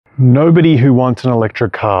Nobody who wants an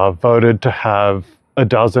electric car voted to have a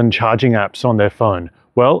dozen charging apps on their phone.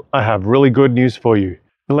 Well, I have really good news for you.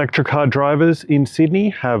 Electric car drivers in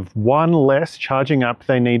Sydney have one less charging app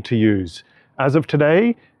they need to use. As of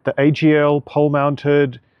today, the AGL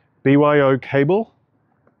pole-mounted BYO cable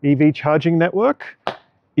EV charging network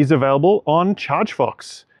is available on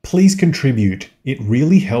Chargefox. Please contribute. It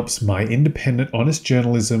really helps my independent, honest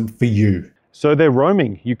journalism for you. So they're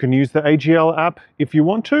roaming. You can use the AGL app if you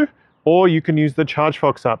want to, or you can use the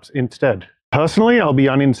Chargefox apps instead. Personally, I'll be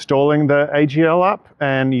uninstalling the AGL app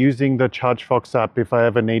and using the Chargefox app if I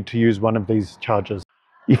ever need to use one of these chargers.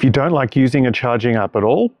 If you don't like using a charging app at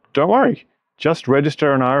all, don't worry. Just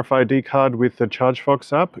register an RFID card with the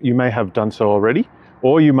Chargefox app. You may have done so already,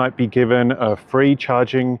 or you might be given a free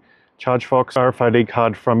Chargefox RFID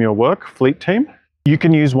card from your work fleet team. You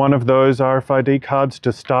can use one of those RFID cards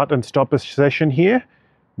to start and stop a session here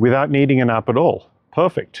without needing an app at all.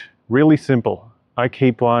 Perfect. Really simple. I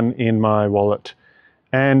keep one in my wallet.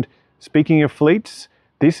 And speaking of fleets,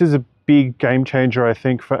 this is a big game changer, I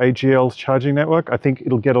think, for AGL's charging network. I think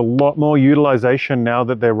it'll get a lot more utilization now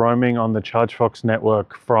that they're roaming on the Chargefox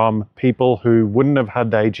network from people who wouldn't have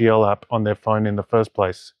had the AGL app on their phone in the first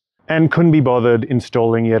place and couldn't be bothered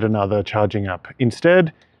installing yet another charging app.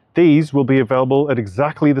 Instead, these will be available at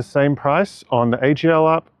exactly the same price on the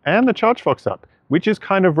AGL app and the Chargefox app, which is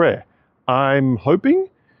kind of rare. I'm hoping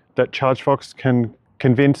that Chargefox can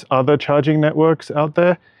convince other charging networks out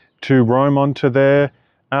there to roam onto their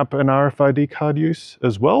app and RFID card use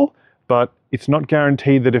as well, but it's not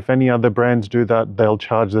guaranteed that if any other brands do that, they'll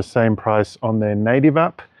charge the same price on their native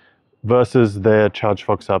app versus their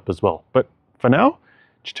Chargefox app as well. But for now,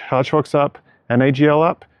 Chargefox app and AGL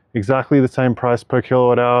app, exactly the same price per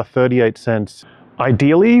kilowatt hour, 38 cents.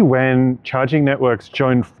 Ideally, when charging networks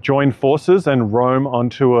join forces and roam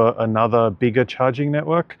onto another bigger charging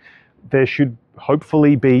network, there should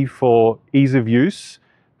hopefully be, for ease of use,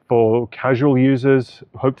 for casual users,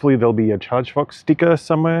 hopefully there'll be a Chargefox sticker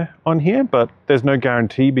somewhere on here, but there's no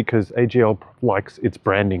guarantee because AGL likes its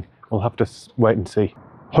branding. We'll have to wait and see.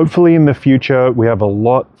 Hopefully in the future, we have a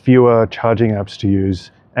lot fewer charging apps to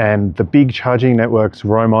use and the big charging networks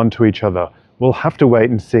roam onto each other. We'll have to wait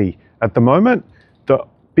and see. At the moment, the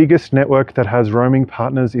biggest network that has roaming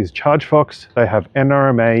partners is Chargefox. They have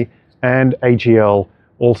NRMA and AGL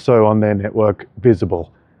also on their network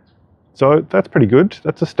visible. So that's pretty good.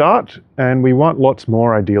 That's a start, and we want lots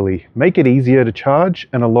more ideally. Make it easier to charge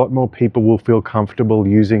and a lot more people will feel comfortable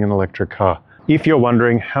using an electric car. If you're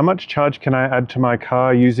wondering how much charge can I add to my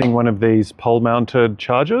car using one of these pole-mounted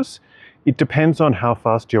chargers, it depends on how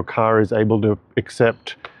fast your car is able to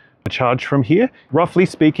accept a charge from here. Roughly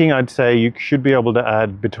speaking, I'd say you should be able to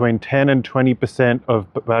add between 10 and 20% of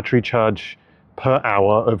battery charge per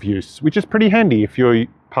hour of use, which is pretty handy if you're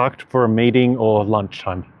parked for a meeting or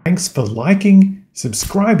lunchtime. Thanks for liking,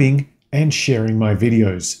 subscribing, and sharing my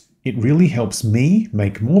videos. It really helps me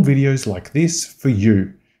make more videos like this for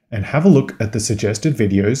you. And have a look at the suggested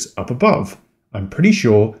videos up above. I'm pretty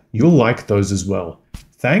sure you'll like those as well.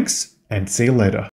 Thanks, and see you later.